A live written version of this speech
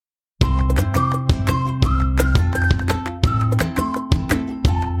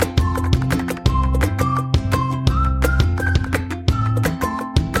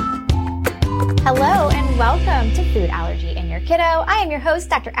Hello and welcome to Food Allergy and Your Kiddo. I am your host,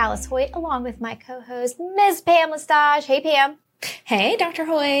 Dr. Alice Hoyt, along with my co-host, Ms. Pam Lestage. Hey, Pam. Hey, Dr.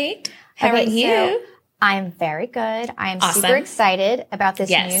 Hoyt. How are you? So I'm very good. I'm Awesome. super excited about this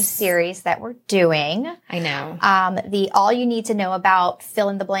new series that we're doing. I know. The all you need to know about fill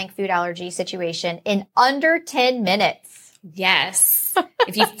in the blank food allergy situation in under 10 minutes. Yes.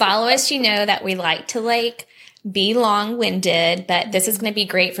 If you follow us, you know that we like to be long-winded, but this is going to be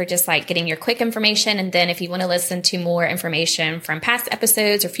great for just getting your quick information. And then if you want to listen to more information from past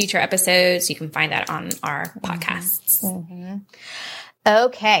episodes or future episodes, you can find that on our podcasts. Mm-hmm.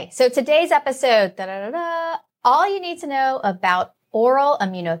 Okay. So today's episode, all you need to know about oral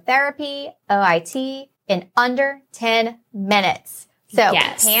immunotherapy, OIT, in under 10 minutes. So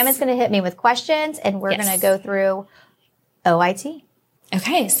Pam is going to hit me with questions and we're going to go through OIT.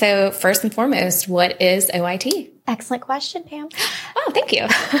 Okay, so first and foremost, what is OIT? Excellent question, Pam. Oh, thank you.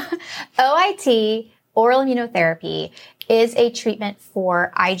 OIT, oral immunotherapy, is a treatment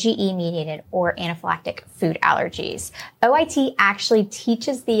for IgE-mediated or anaphylactic food allergies. OIT actually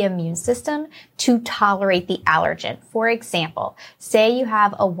teaches the immune system to tolerate the allergen. For example, say you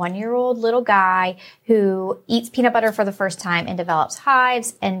have a 1-year-old little guy who eats peanut butter for the first time and develops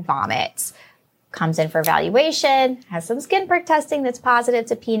hives and vomits. Comes in for evaluation, has some skin prick testing that's positive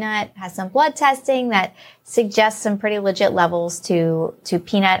to peanut, has some blood testing that suggests some pretty legit levels to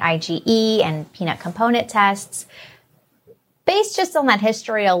peanut IgE and peanut component tests. Based just on that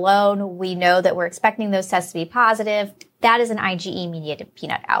history alone, we know that we're expecting those tests to be positive. That is an IgE-mediated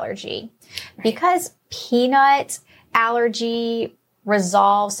peanut allergy. Right. Because peanut allergy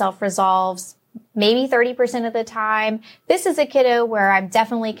self-resolves, maybe 30% of the time. This is a kiddo where I'm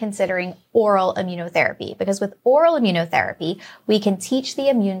definitely considering oral immunotherapy because with oral immunotherapy, we can teach the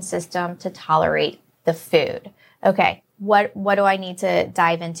immune system to tolerate the food. Okay. What do I need to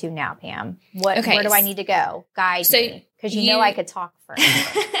dive into now, Pam? Where do I need to go? Guide me. Because you know I could talk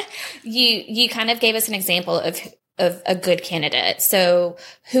forever. You kind of gave us an example of a good candidate. So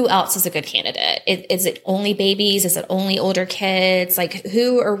who else is a good candidate? Is it only babies? Is it only older kids?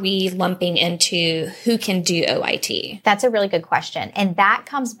 Who are we lumping into who can do OIT? That's a really good question. And that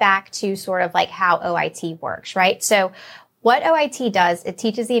comes back to sort of how OIT works, right? So what OIT does, it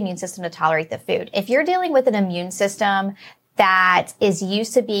teaches the immune system to tolerate the food. If you're dealing with an immune system that is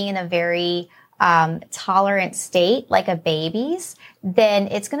used to being in a very tolerant state, like a baby's, then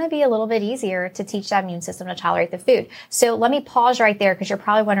it's going to be a little bit easier to teach that immune system to tolerate the food. So let me pause right there because you're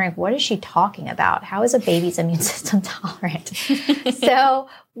probably wondering, what is she talking about? How is a baby's immune system tolerant? So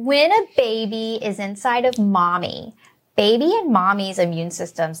when a baby is inside of mommy, baby and mommy's immune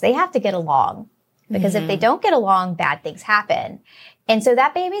systems, they have to get along because if they don't get along, bad things happen. And so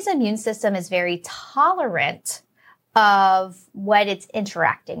that baby's immune system is very tolerant of what it's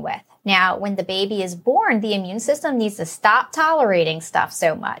interacting with. Now, when the baby is born, the immune system needs to stop tolerating stuff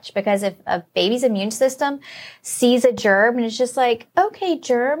so much because if a baby's immune system sees a germ and it's just okay,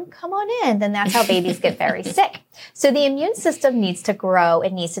 germ, come on in, then that's how babies get very sick. So the immune system needs to grow,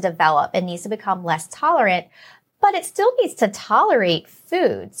 it needs to develop, it needs to become less tolerant, but it still needs to tolerate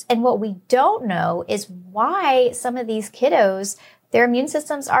foods. And what we don't know is why some of these kiddos, their immune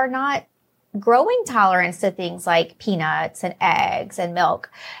systems are not growing tolerance to things like peanuts and eggs and milk.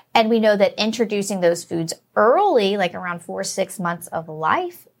 And we know that introducing those foods early, around 4 or 6 months of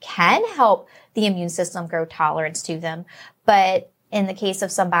life, can help the immune system grow tolerance to them. But in the case of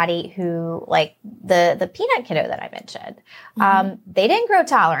somebody who, the peanut kiddo that I mentioned, they didn't grow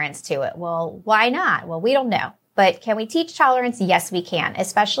tolerance to it. Well, why not? Well, we don't know. But can we teach tolerance? Yes, we can,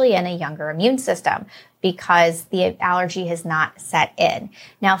 especially in a younger immune system because the allergy has not set in.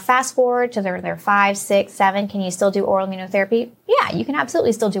 Now, fast forward to they're 5, 6, 7. Can you still do oral immunotherapy? Yeah, you can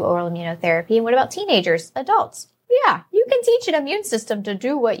absolutely still do oral immunotherapy. And what about teenagers, adults? Yeah, you can teach an immune system to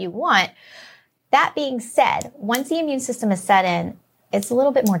do what you want. That being said, once the immune system is set in, it's a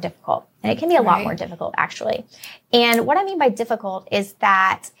little bit more difficult. And it can be a lot more difficult, actually. And what I mean by difficult is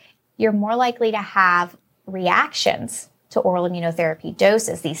that you're more likely to have reactions to oral immunotherapy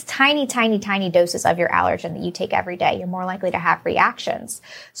doses, these tiny, tiny, tiny doses of your allergen that you take every day. You're more likely to have reactions.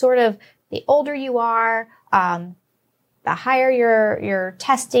 Sort of the older you are, the higher your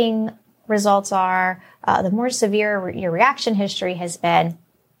testing results are, the more severe your reaction history has been.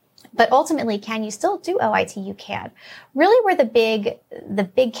 But ultimately, can you still do OIT? You can. Really where the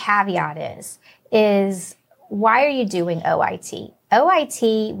big caveat is why are you doing OIT?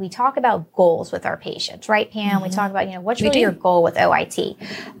 OIT, we talk about goals with our patients, right, Pam? Mm-hmm. We talk about, what's really your goal with OIT?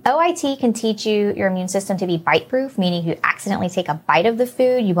 OIT can teach you your immune system to be bite-proof, meaning you accidentally take a bite of the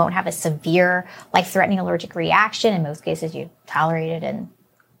food, you won't have a severe, life-threatening allergic reaction. In most cases, you tolerate it and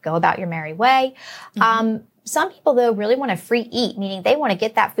go about your merry way. Some people, though, really want to free eat, meaning they want to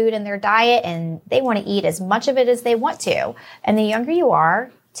get that food in their diet and they want to eat as much of it as they want to. And the younger you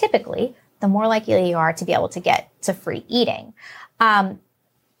are, typically, the more likely you are to be able to get to free eating.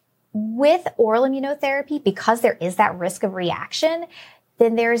 With oral immunotherapy, because there is that risk of reaction,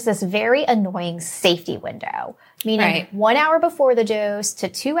 then there's this very annoying safety window, meaning 1 hour before the dose to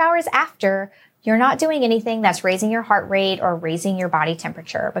 2 hours after, you're not doing anything that's raising your heart rate or raising your body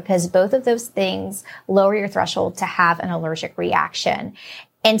temperature, because both of those things lower your threshold to have an allergic reaction.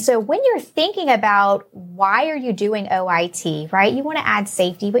 And so when you're thinking about why are you doing OIT, right? You want to add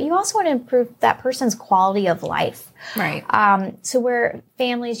safety, but you also want to improve that person's quality of life. Right. So where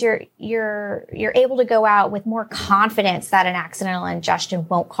families, you're able to go out with more confidence that an accidental ingestion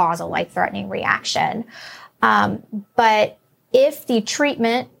won't cause a life-threatening reaction. But if the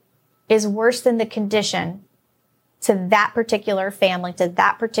treatment is worse than the condition to that particular family, to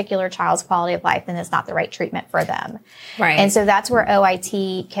that particular child's quality of life, then it's not the right treatment for them. Right. And so that's where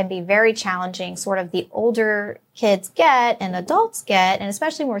OIT can be very challenging, sort of the older kids get and adults get, and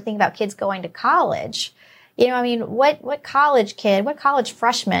especially when we're thinking about kids going to college. You know, I mean, what college kid, what college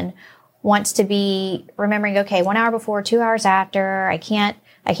freshman wants to be remembering, okay, 1 hour before, 2 hours after, I can't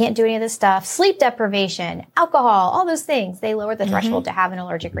do any of this stuff. Sleep deprivation, alcohol, all those things, they lower the threshold to have an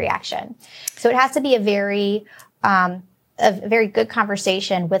allergic reaction. So it has to be a very good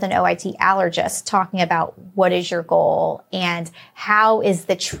conversation with an OIT allergist talking about what is your goal and how is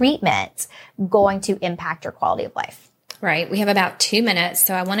the treatment going to impact your quality of life. Right. We have about 2 minutes.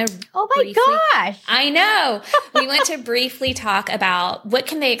 So I want to gosh. I know. We want to briefly talk about what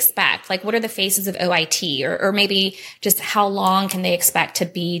can they expect? Like, what are the phases of OIT, or maybe just how long can they expect to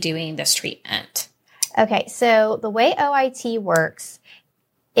be doing this treatment? Okay. So the way OIT works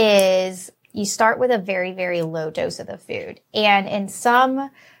is you start with a very, very low dose of the food. And in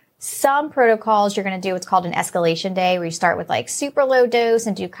some protocols, you're going to do what's called an escalation day, where you start with like super low dose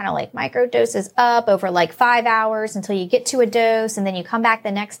and do kind of like micro doses up over like 5 hours until you get to a dose. And then you come back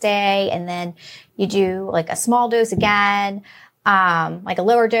the next day and then you do like a small dose again, like a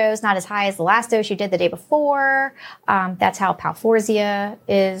lower dose, not as high as the last dose you did the day before. That's how Palforzia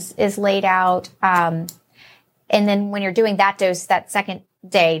is laid out. And then when you're doing that dose, that second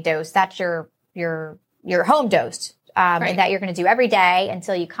day dose, that's your home dose. And that you're going to do every day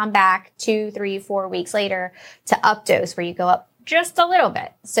until you come back 2, 3, 4 weeks later to up dose, where you go up just a little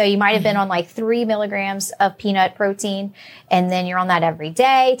bit. So you might have been on like 3 milligrams of peanut protein, and then you're on that every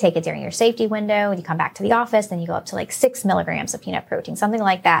day. Take it during your safety window, and you come back to the office, then you go up to like 6 milligrams of peanut protein, something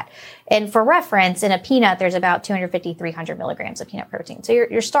like that. And for reference, in a peanut, there's about 250, 300 milligrams of peanut protein. So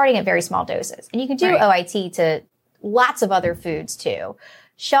you're starting at very small doses. And you can do OIT to lots of other foods too.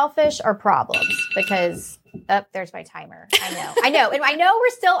 Shellfish are problems because there's my timer. I know. And I know we're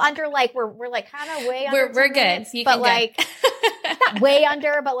still under, like, we're like kind of way under. We're good. You but like, not way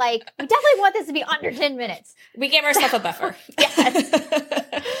under, but like, we definitely want this to be under 10 minutes. We gave ourselves a buffer. Yes.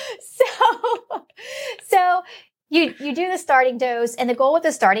 So you do the starting dose, and the goal with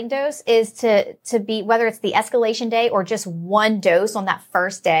the starting dose is to be, whether it's the escalation day or just one dose on that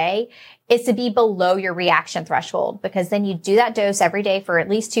first day, is to be below your reaction threshold, because then you do that dose every day for at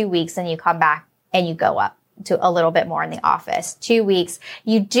least 2 weeks, and you come back and you go up to a little bit more in the office. 2 weeks.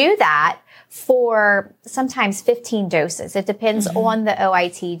 You do that for sometimes 15 doses. It depends on the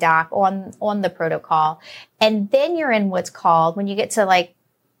OIT doc, on the protocol. And then you're in what's called, when you get to like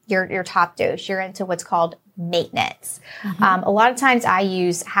your top dose, you're into what's called maintenance. A lot of times I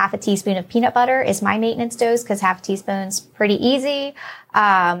use half a teaspoon of peanut butter is my maintenance dose, because half a teaspoon's pretty easy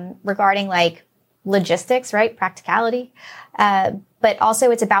regarding like logistics, right? Practicality. But also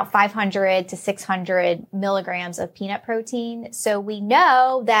it's about 500 to 600 milligrams of peanut protein. So we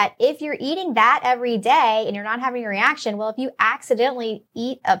know that if you're eating that every day and you're not having a reaction, well, if you accidentally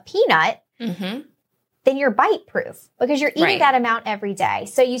eat a peanut, then you're bite proof, because you're eating that amount every day.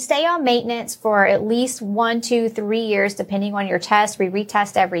 So you stay on maintenance for at least 1, 2, 3 years, depending on your test. We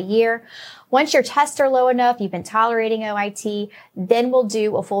retest every year. Once your tests are low enough, you've been tolerating OIT, then we'll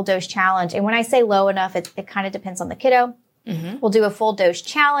do a full dose challenge. And when I say low enough, it kind of depends on the kiddo. We'll do a full dose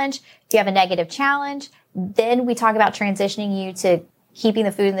challenge. If you have a negative challenge, then we talk about transitioning you to keeping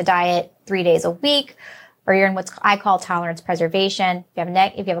the food in the diet 3 days a week, or you're in what I call tolerance preservation.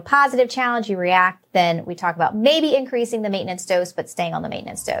 If you have a positive challenge, you react, then we talk about maybe increasing the maintenance dose, but staying on the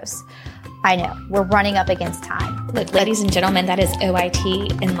maintenance dose. I know, we're running up against time. Look, ladies and gentlemen, that is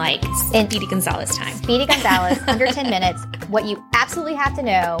OIT in like Speedy Gonzalez time. Speedy Gonzalez, under 10 minutes. What you absolutely have to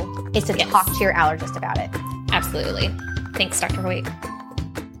know is to talk to your allergist about it. Absolutely. Thanks, Dr. Hoyt.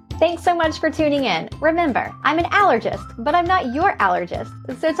 Thanks so much for tuning in. Remember, I'm an allergist, but I'm not your allergist.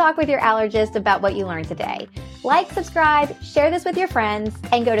 So talk with your allergist about what you learned today. Like, subscribe, share this with your friends,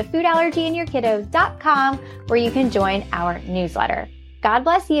 and go to foodallergyandyourkiddo.com where you can join our newsletter. God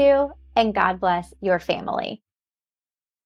bless you, and God bless your family.